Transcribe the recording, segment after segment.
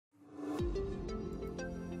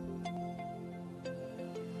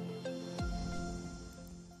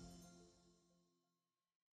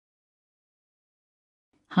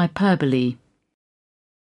Hyperbole.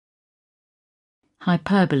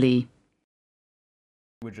 Hyperbole.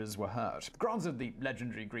 Languages were heard. Granted, the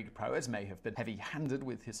legendary Greek poet may have been heavy-handed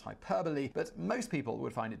with his hyperbole, but most people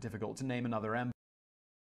would find it difficult to name another empire.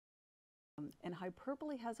 And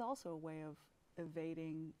hyperbole has also a way of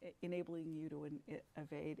enabling you to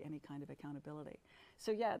evade any kind of accountability.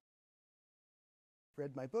 So yeah.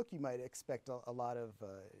 Read my book, you might expect a lot of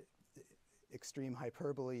extreme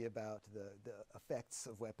hyperbole about the effects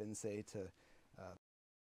of weapons, say, to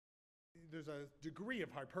there's a degree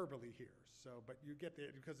of hyperbole here, but you get the,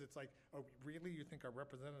 because it's like, oh, really? You think our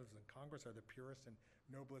representatives in Congress are the purest and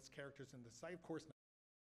noblest characters in the site? Of course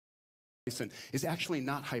not. Is actually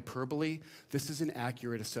not hyperbole. This is an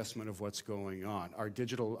accurate assessment of what's going on. Our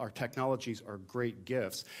technologies are great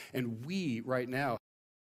gifts, and we, right now,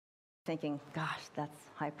 thinking, gosh, that's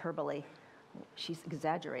hyperbole. She's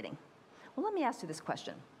exaggerating. Well, let me ask you this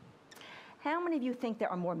question. How many of you think there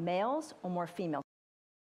are more males or more females?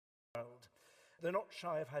 They're not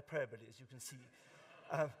shy of hyperbole, as you can see.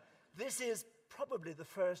 This is probably the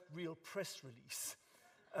first real press release.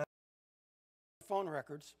 Phone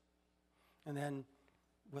records, and then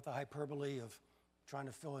with the hyperbole of trying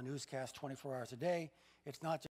to fill a newscast 24 hours a day, it's not just